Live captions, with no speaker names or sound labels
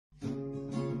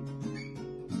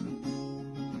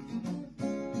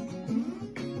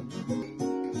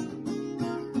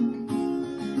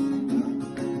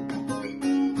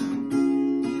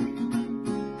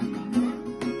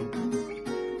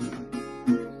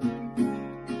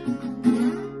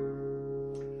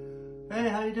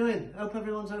Hope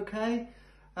everyone's okay.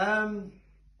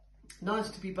 Nice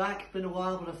to be back. Been a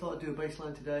while, but I thought I'd do a bass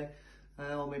line today,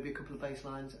 or maybe a couple of bass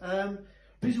lines.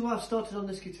 Reason why I've started on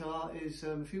this guitar is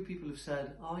a few people have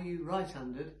said, are you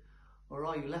right-handed or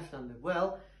are you left-handed?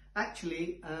 Well,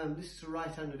 actually, this is a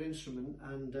right-handed instrument,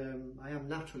 and I am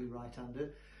naturally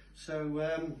right-handed.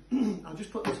 So I'll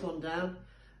just put this one down,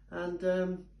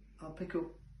 and I'll pick up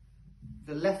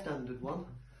the left-handed one.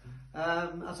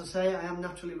 As I say, I am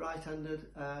naturally right-handed,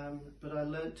 but I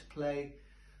learnt to play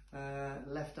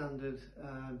left-handed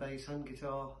bass and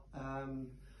guitar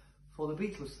for the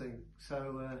Beatles thing.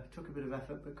 So it took a bit of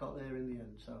effort, but got there in the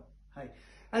end. So hey,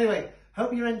 anyway,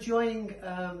 hope you're enjoying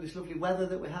this lovely weather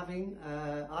that we're having.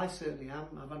 I certainly am.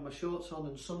 I've had my shorts on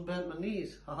and sunburnt my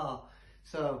knees. Haha.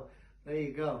 So there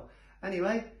you go.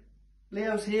 Anyway,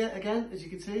 Leo's here again, as you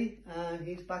can see.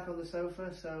 He's back on the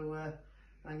sofa, so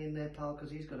hang in there, pal, because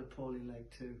he's got a poorly leg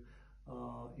too.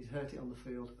 Oh, he's hurt it on the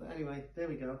field. But anyway, there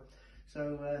we go.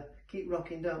 So keep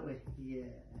rocking, don't we? Yeah,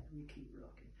 we keep rocking.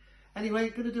 Anyway,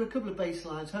 going to do a couple of bass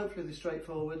lines. Hopefully they're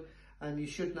straightforward, and you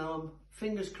should know them.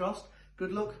 Fingers crossed.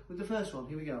 Good luck with the first one.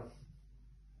 Here we go.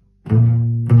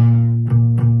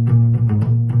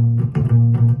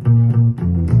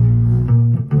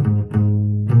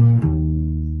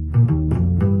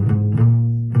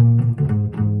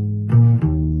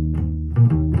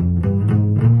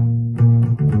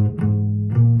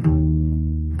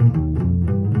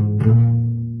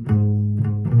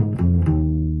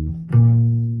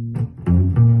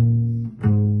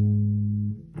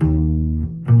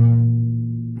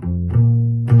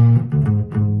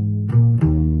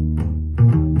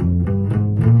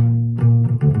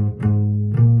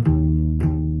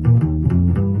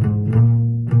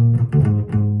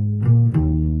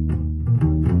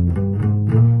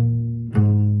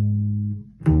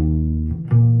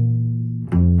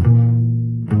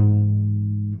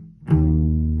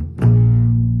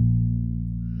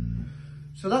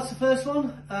 So that's the first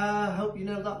one. Hope you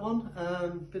know that one.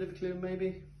 Bit of a clue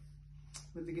maybe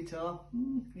with the guitar.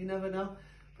 You never know.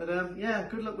 But yeah,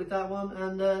 good luck with that one.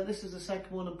 And this is the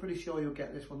second one. I'm pretty sure you'll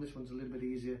get this one. This one's a little bit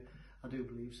easier, I do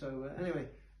believe. So anyway,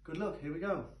 good luck. Here we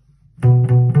go.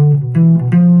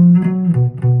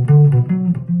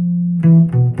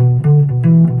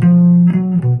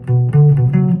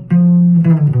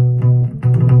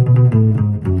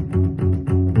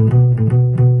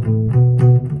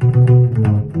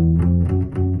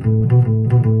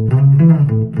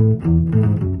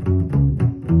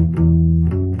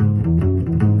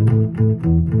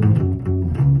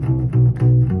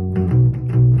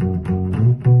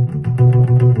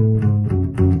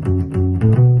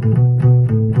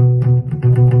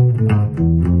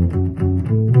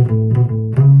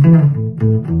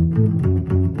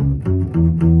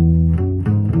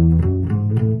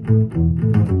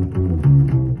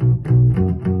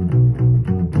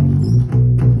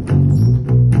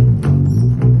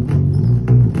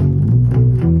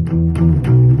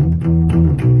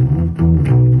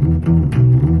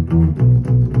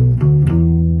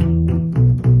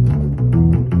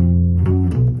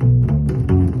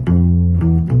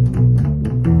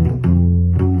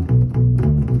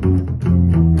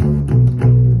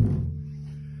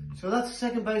 So that's the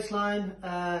second bass line.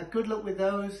 Good luck with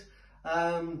those.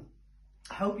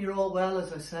 Hope you're all well,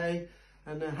 as I say,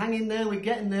 and hang in there. We're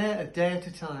getting there a day at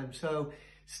a time. So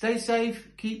stay safe,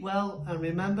 keep well, and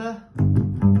remember,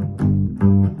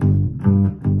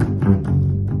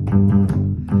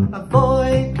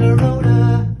 avoid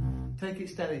Corona. Take it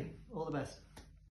steady. All the best.